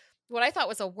 what I thought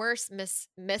was a worse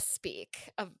misspeak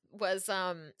was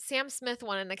Sam Smith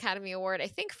won an Academy Award, I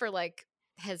think, for like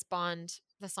his Bond,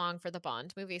 the song for the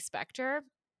Bond movie Spectre,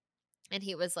 and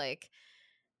he was like,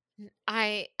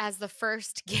 I, as the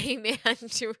first gay man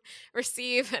to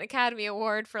receive an Academy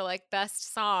Award for like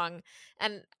best song,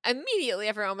 and immediately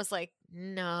everyone was like,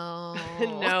 no.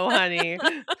 No, honey.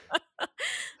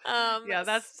 um Yeah,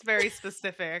 that's very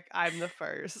specific. I'm the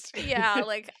first. yeah,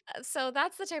 like, so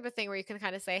that's the type of thing where you can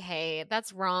kind of say, hey,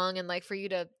 that's wrong, and like for you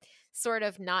to sort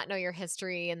of not know your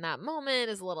history in that moment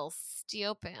is a little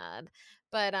stupid.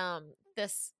 But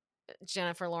this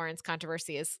Jennifer Lawrence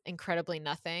controversy is incredibly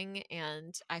nothing,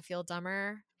 and I feel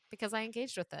dumber because I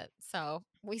engaged with it. So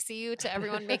we see you to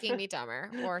everyone making me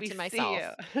dumber, or We to see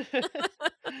myself. you.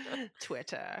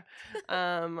 Twitter.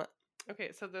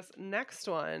 Okay, so this next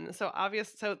one. So I'm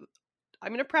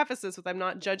going to preface this with I'm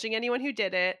not judging anyone who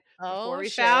did it before we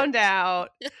found out.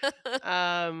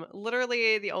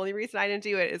 Literally the only reason I didn't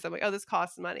do it is I'm like, oh, this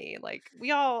costs money. Like,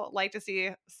 we all like to see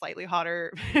slightly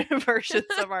hotter versions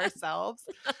of ourselves.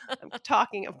 I'm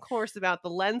talking, of course, about the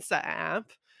Lensa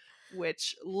app,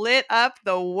 which lit up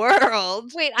the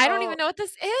world. Wait, I don't even know what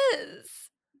this is.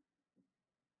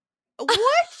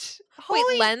 What?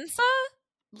 Wait, Lensa?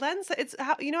 Lensa, it's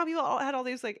how, you know how people had all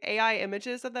these like AI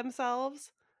images of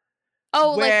themselves?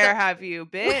 Oh, where like have you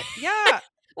been? Yeah.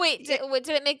 Wait, did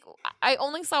it make? I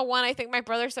only saw one. I think my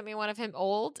brother sent me one of him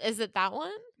old. Is it that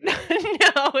one? No,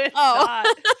 it's not.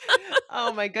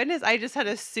 Oh my goodness, I just had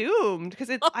assumed because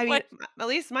it's. I mean, at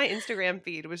least my Instagram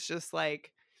feed was just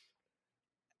like,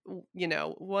 you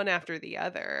know, one after the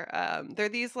other. They're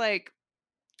these like.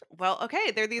 Well,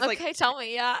 okay, they're these like. Okay, tell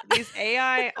me, yeah. These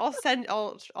AI. I'll find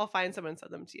someone and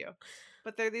send them to you.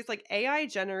 But they're these like AI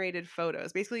generated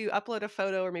photos. Basically, you upload a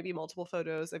photo or maybe multiple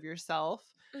photos of yourself.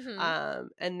 Mm-hmm.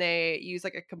 And they use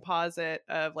like a composite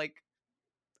of like,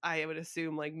 I would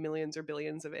assume like millions or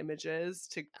billions of images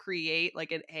to create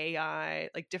like an AI,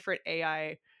 like different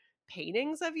AI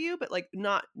paintings of you, but like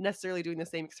not necessarily doing the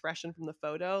same expression from the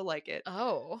photo, like it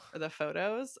Oh, or the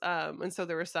photos. And so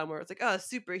there were some where it's like, oh,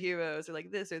 superheroes or like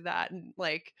this or that, and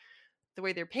like the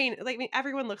way they're painted. Like, I mean,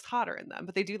 everyone looks hotter in them,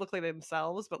 but they do look like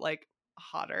themselves, but like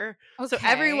hotter. okay. So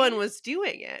everyone was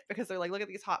doing it because they're like, look at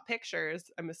these hot pictures.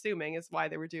 I'm assuming is why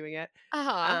they were doing it.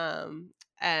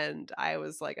 And I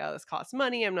was like, oh, this costs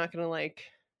money. I'm not gonna like.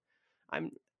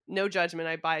 I'm no judgment.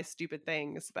 I buy stupid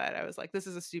things, but I was like, this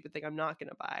is a stupid thing. I'm not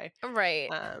gonna buy. Right.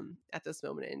 At this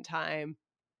moment in time.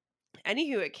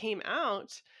 Anywho, it came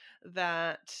out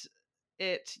that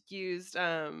it used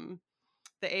the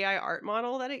AI art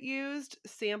model that it used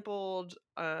sampled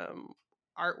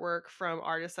artwork from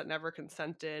artists that never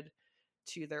consented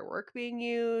to their work being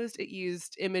used. It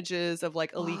used images of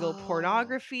like illegal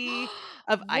pornography,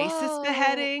 of ISIS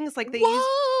beheadings. Like they used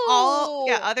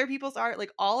other people's art.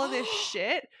 Like all of this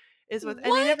shit is with,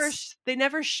 and they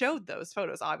never showed those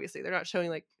photos. Obviously, they're not showing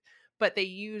like, but they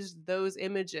used those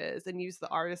images and used the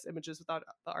artist images without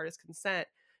the artist's consent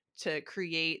to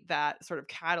create that sort of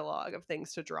catalog of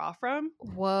things to draw from.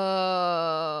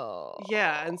 Whoa.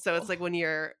 Yeah, and so it's like when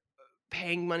you're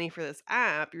paying money for this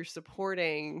app, you're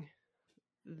supporting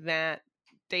that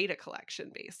data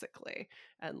collection basically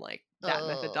and like that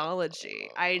methodology.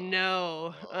 I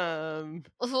know.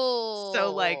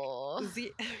 So like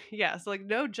yeah, so like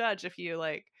no judge if you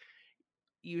like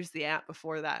use the app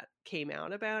before that came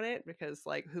out about it, because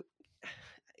like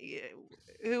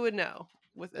who would know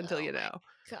until you know.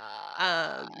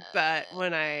 God. But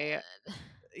when I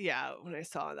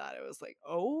saw that, it was like,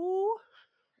 oh,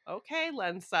 okay,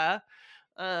 Lensa.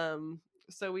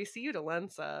 So we see you to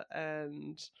Lensa,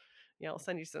 and yeah, I'll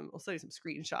send you some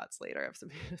screenshots later of some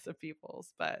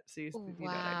people's, but so you know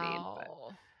what I mean.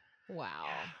 But wow.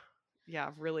 Yeah,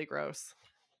 really gross.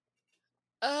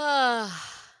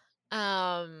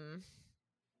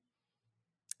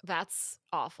 That's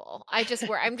awful. I'm just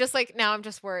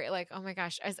worried, like, oh my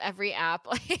gosh, as every app,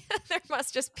 like there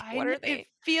must just be, what are they? It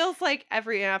feels like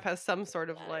every app has some sort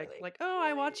of like, oh,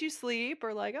 I watch you sleep,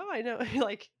 or like, oh, I know,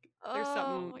 like there's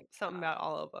something about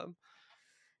all of them.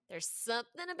 There's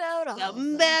something about all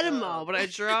something about them all, but I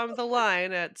draw the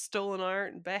line at stolen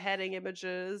art and beheading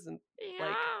images and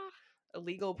like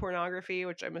illegal pornography,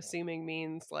 which I'm assuming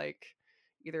means like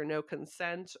either no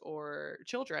consent or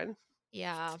children.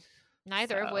 Yeah.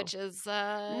 Neither of which is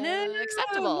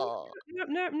acceptable.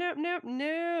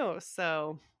 No.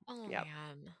 So man.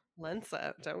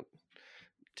 Lensa,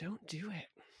 don't do it.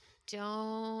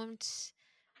 Don't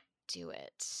do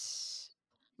it.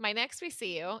 My next we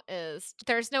see you is,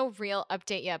 there's no real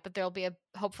update yet, but there'll be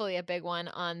hopefully a big one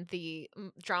on the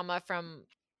drama from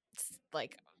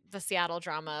like the Seattle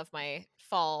drama of my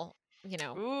fall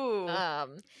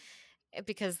Ooh.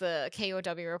 Because the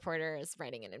KOW reporter is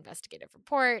writing an investigative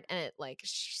report, and it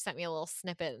she sent me a little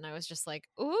snippet, and I was just like,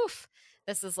 oof,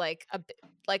 this is like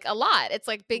a lot. It's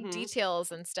like big Mhm.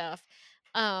 details and stuff.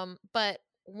 But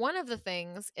one of the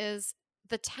things is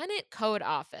the tenant code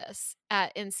office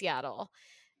in Seattle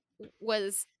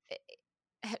was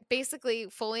basically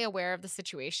fully aware of the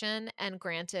situation and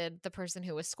granted the person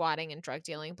who was squatting and drug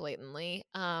dealing blatantly.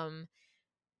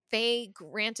 They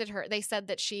granted her. They said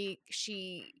that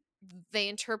they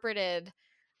interpreted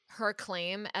her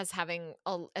claim as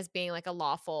as being like a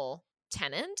lawful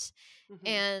tenant, Mhm.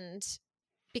 and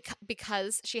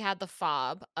because she had the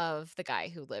fob of the guy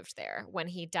who lived there when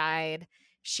he died,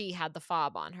 she had the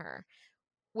fob on her,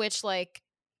 which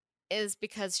is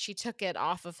because she took it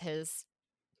off of his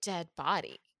dead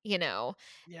body. Yeah.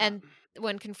 And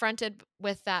when confronted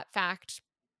with that fact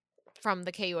from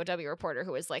the KUOW reporter,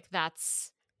 who was like,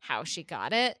 that's how she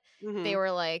got it, they Mhm.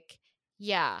 were like,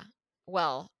 yeah,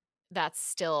 well, that's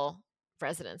still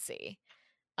residency.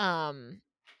 And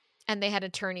they had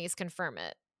attorneys confirm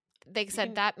it. They You said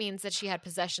can. that means that she had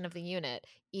possession of the unit,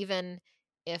 even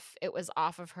if it was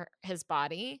off of his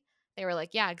body. They were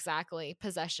like, yeah, exactly,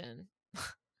 possession.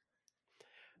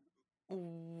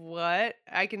 What?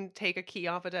 I can take a key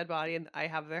off a dead body and I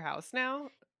have their house now?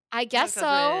 I guess That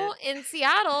so. doesn't. In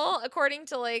Seattle, according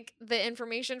to the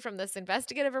information from this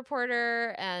investigative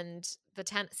reporter and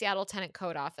the Seattle Tenant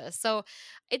Code Office. So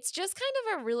it's just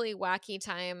kind of a really wacky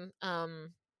time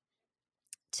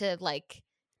to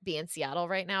be in Seattle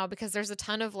right now, because there's a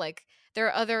ton of there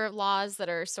are other laws that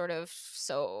are sort of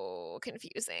so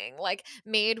confusing,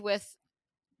 made with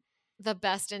the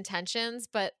best intentions,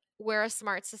 but we're a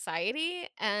smart society,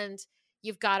 and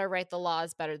you've got to write the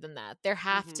laws better than that. There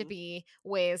have to Mhm. be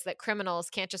ways that criminals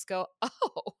can't just go,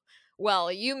 oh,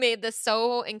 well, you made this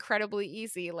so incredibly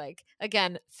easy.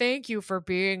 Again, thank you for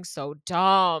being so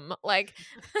dumb. I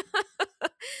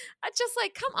just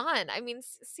come on. I mean,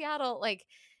 Seattle,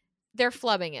 they're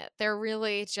flubbing it. They're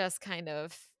really just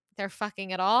they're fucking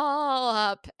it all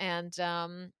up. And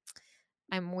I'm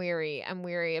weary. I'm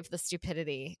weary of the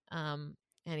stupidity.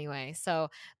 Anyway, so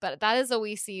but that is a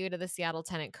we see you to the Seattle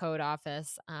Tenant Code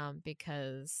Office,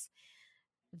 because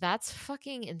that's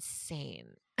fucking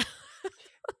insane.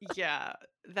 Yeah,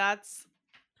 that's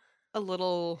a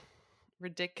little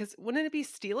ridiculous. Wouldn't it be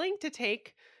stealing to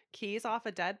take keys off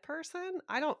a dead person?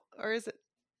 I don't, or is it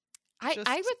I just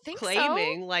would think so.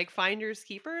 claiming like finders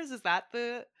keepers? Is that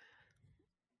the.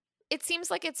 It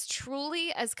seems like it's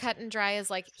truly as cut and dry as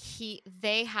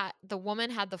the woman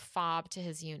had the fob to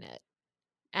his unit,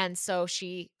 and so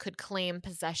she could claim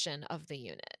possession of the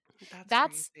unit. That's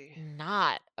That's crazy.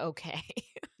 not okay.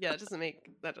 Yeah,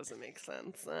 that doesn't make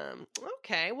sense.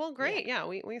 Okay, well, Yeah. great. Yeah,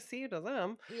 we see you to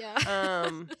them. Yeah.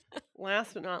 Um,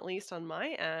 last but not least on my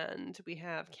end, we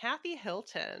have Kathy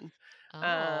Hilton. Oh,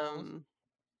 Um,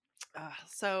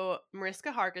 so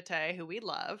Mariska Hargitay, who we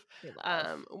love, we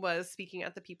love. was speaking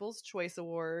at the People's Choice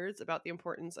Awards about the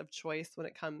importance of choice when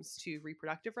it comes to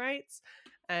reproductive rights.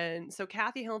 And so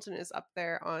Kathy Hilton is up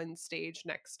there on stage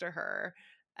next to her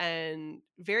and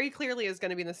very clearly is going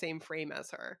to be in the same frame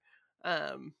as her.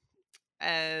 Um,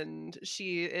 and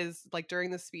she is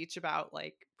during the speech about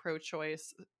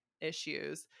pro-choice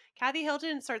issues, Kathy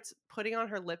Hilton starts putting on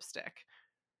her lipstick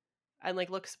and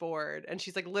looks bored, and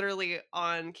she's literally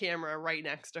on camera right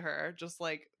next to her, just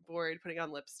bored putting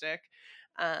on lipstick.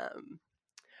 um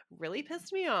Really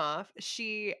pissed me off.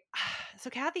 So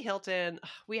Kathy Hilton,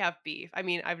 we have beef. I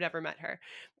mean, I've never met her,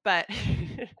 but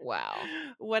Wow.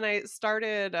 when I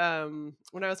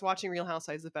was watching Real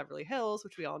Housewives of Beverly Hills,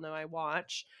 which we all know I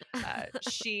watch,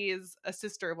 she's a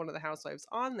sister of one of the housewives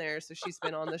on there, so she's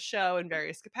been on the show in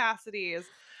various capacities.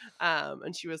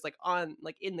 And she was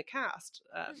in the cast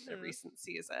in a Mhm. recent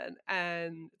season,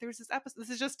 and there's this episode. This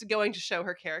is just going to show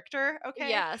her character, okay?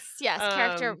 Yes, yes.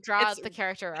 Character, draw It's out the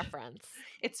character reference.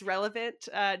 it's relevant,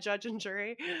 judge and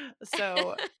jury.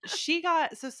 So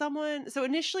so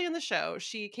initially in the show,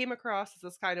 she came across as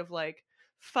this kind of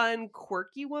fun,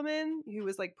 quirky woman who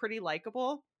was pretty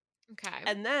likable. Okay.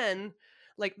 And then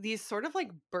these sort of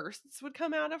bursts would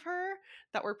come out of her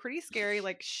that were pretty scary.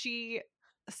 One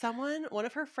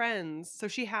of her friends, so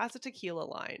she has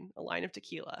a line of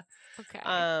tequila. Okay.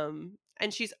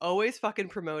 And she's always fucking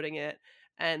promoting it,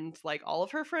 and all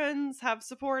of her friends have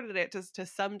supported it to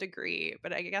some degree,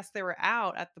 but I guess they were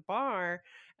out at the bar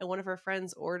and one of her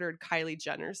friends ordered Kylie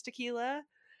Jenner's tequila,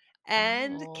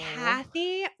 and Oh.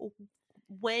 Kathy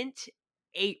went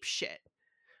ape shit.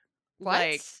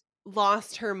 Like, What?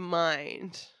 lost her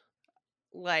mind.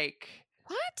 Like,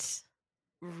 What?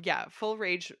 yeah, full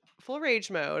rage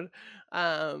mode.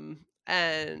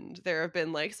 And there have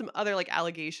been like some other like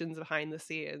allegations behind the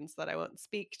scenes that I won't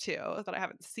speak to, that I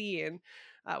haven't seen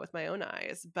with my own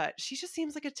eyes. But she just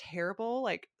seems like a terrible,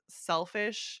 like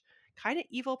selfish, kind of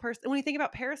evil person. When you think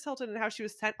about Paris Hilton and how she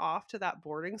was sent off to that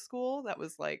boarding school that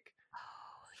was like Oh,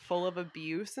 full of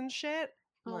abuse and shit,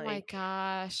 yeah. Oh my like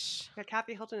gosh. yeah,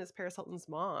 Kathy Hilton is Paris Hilton's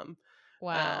mom.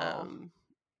 Wow. Um,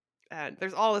 and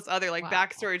there's all this other like Wow.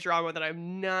 backstory drama that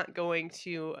I'm not going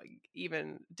to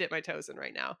even dip my toes in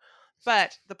right now.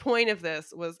 But the point of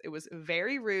this was it was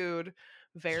very rude,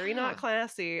 very not Yeah.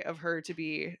 classy of her to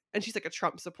be, and she's like a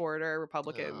Trump supporter,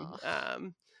 Republican.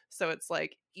 Ugh. So it's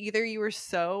like either you were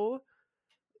so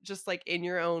just like in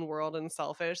your own world and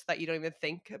selfish that you don't even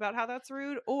think about how that's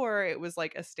rude, or it was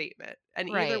like a statement. And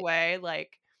either Right. way,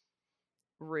 like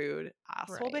rude,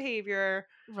 asshole Right. behavior.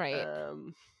 Right.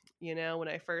 You know, when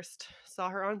I first saw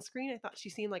her on screen, I thought she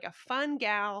seemed like a fun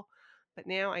gal, but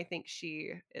now I think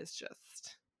she is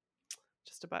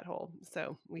just a butthole.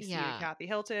 So we see a Yeah. Kathy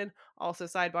Hilton. Also,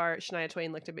 sidebar: Shania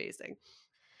Twain looked amazing.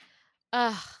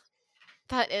 Ugh.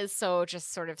 That is so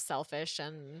just sort of selfish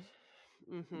and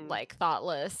like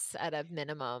thoughtless at a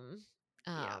minimum.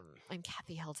 Yeah, And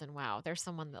Kathy Hilton, wow, there's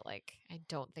someone that like I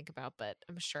don't think about, but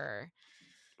I'm sure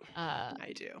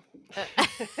I do. uh,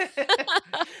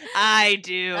 I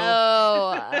do.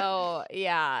 oh,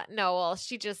 yeah. No, well,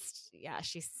 she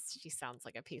sounds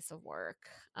like a piece of work.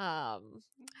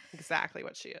 Exactly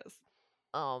what she is.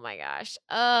 Oh my gosh.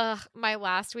 My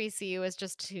last we see you is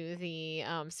just to the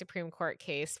Supreme Court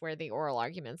case where the oral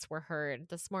arguments were heard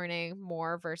this morning,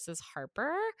 Moore versus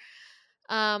Harper.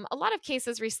 A lot of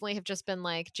cases recently have just been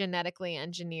like genetically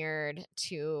engineered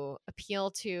to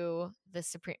appeal to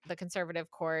the conservative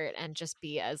court and just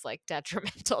be as like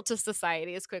detrimental to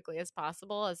society as quickly as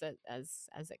possible as it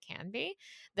can be.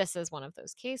 This is one of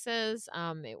those cases.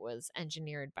 It was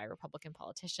engineered by Republican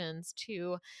politicians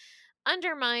to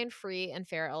undermine free and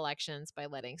fair elections by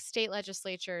letting state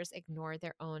legislatures ignore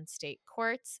their own state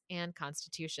courts and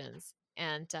constitutions.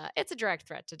 And it's a direct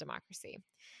threat to democracy.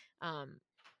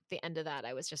 The end of that,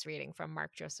 I was just reading from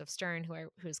Mark Joseph Stern,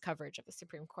 whose coverage of the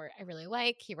Supreme Court I really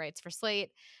like. He writes for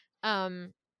Slate.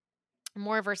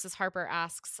 Moore versus Harper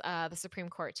asks the Supreme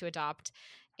Court to adopt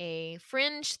a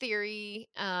fringe theory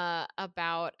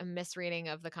about a misreading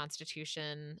of the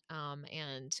Constitution,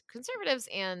 and conservatives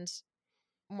and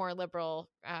more liberal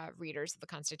readers of the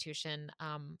Constitution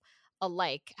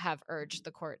alike have urged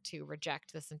the court to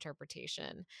reject this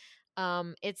interpretation.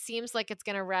 It seems like it's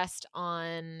going to rest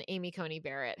on Amy Coney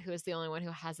Barrett, who is the only one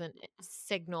who hasn't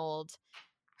signaled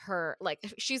her, like,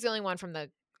 she's the only one from the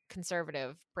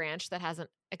conservative branch that hasn't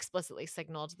explicitly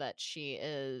signaled that she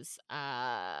is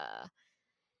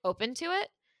open to it.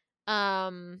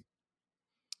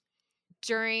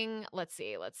 During, let's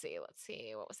see, what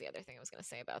was the other thing I was going to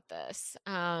say about this?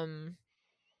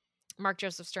 Mark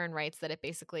Joseph Stern writes that it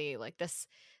basically like this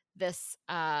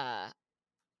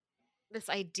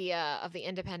idea of the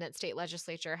independent state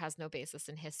legislature has no basis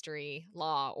in history,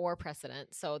 law, or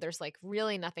precedent. So there's like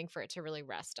really nothing for it to really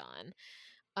rest on.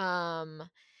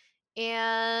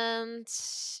 And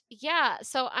yeah,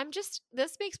 so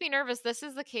this makes me nervous. This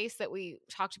is the case that we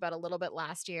talked about a little bit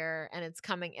last year, and it's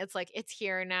coming. It's like it's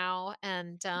here now.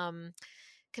 And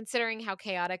considering how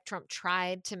chaotic Trump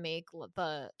tried to make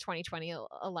the 2020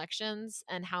 elections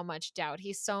and how much doubt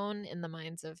he's sown in the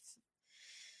minds of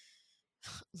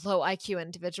low IQ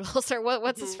individuals, or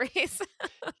what's his phrase?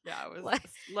 Yeah, it was like,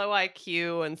 low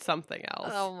IQ and something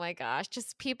else. Oh my gosh,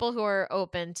 just people who are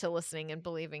open to listening and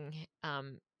believing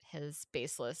his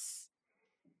baseless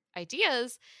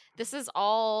ideas. This is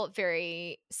all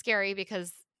very scary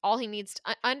because all he needs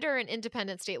under an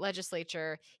independent state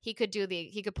legislature, he could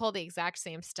pull the exact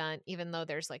same stunt, even though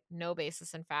there's like no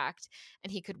basis in fact,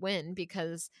 and he could win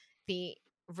because the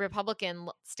Republican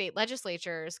state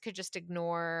legislatures could just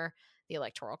ignore the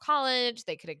Electoral College,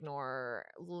 they could ignore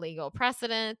legal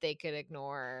precedent, they could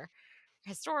ignore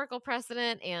historical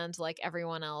precedent and like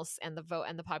everyone else and the vote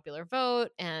and the popular vote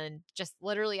and just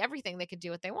literally everything. They could do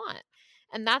what they want.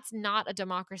 And that's not a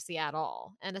democracy at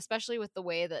all. And especially with the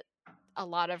way that a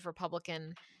lot of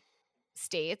Republican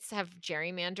states have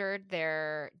gerrymandered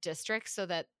their districts so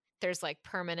that there's like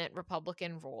permanent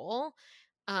Republican rule.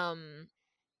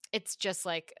 It's just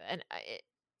like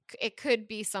it could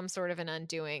be some sort of an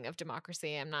undoing of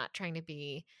democracy. I'm not trying to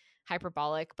be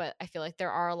hyperbolic, but I feel like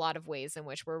there are a lot of ways in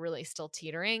which we're really still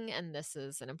teetering, and this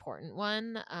is an important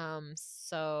one.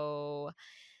 So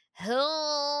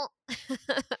Hill,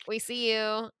 we see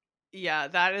you. Yeah,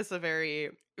 that is a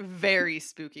very, very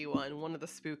spooky one. One of the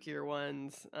spookier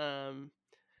ones.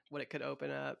 What it could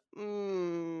open up.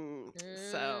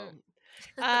 So,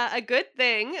 a good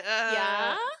thing.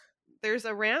 Yeah. there's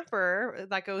a rapper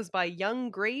that goes by Young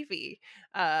Gravy,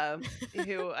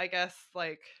 who I guess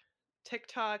like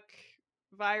TikTok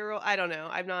viral. I don't know.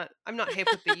 I'm not hip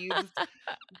with the youth,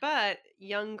 but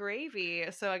Young Gravy.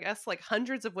 So I guess like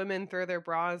hundreds of women throw their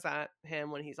bras at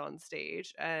him when he's on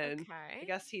stage, and I Okay.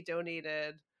 guess he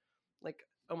donated like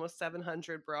almost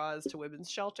 700 bras to women's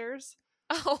shelters.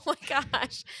 Oh my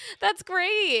gosh. That's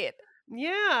great.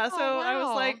 Yeah, Oh, so I was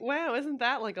wow. like, wow, isn't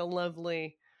that like a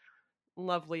lovely,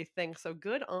 lovely thing? So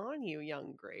good on you,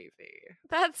 Young Gravy.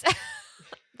 That's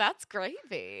that's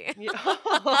gravy. Yeah.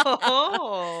 Oh,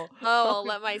 Oh, I'll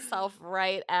let myself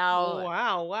right out.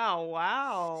 wow, wow,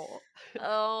 wow.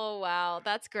 Oh, wow.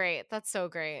 That's great. That's so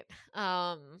great.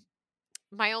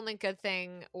 My only good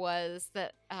thing was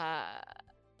that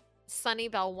Sunny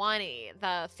Balwani,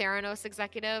 the Theranos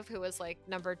executive who was like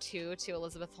number 2 to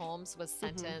Elizabeth Holmes, was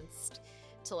sentenced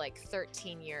to like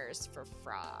 13 years for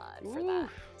fraud for that.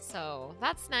 So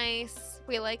that's nice.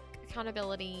 We like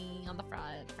accountability on the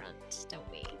fraud front, don't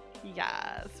we?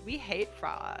 Yes, we hate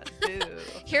fraud. Boo.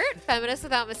 Here at Feminists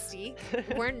Without Mystique,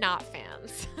 we're not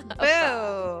fans.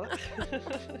 Boo.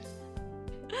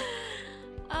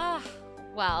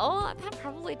 Well, that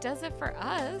probably does it for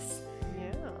us.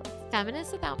 Yeah.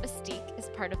 Feminists Without Mystique is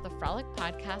part of the Frolic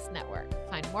Podcast Network.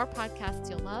 Find more podcasts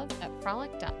you'll love at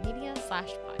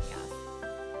frolic.media/podcast.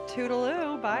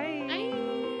 Toodaloo. Bye.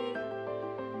 Bye.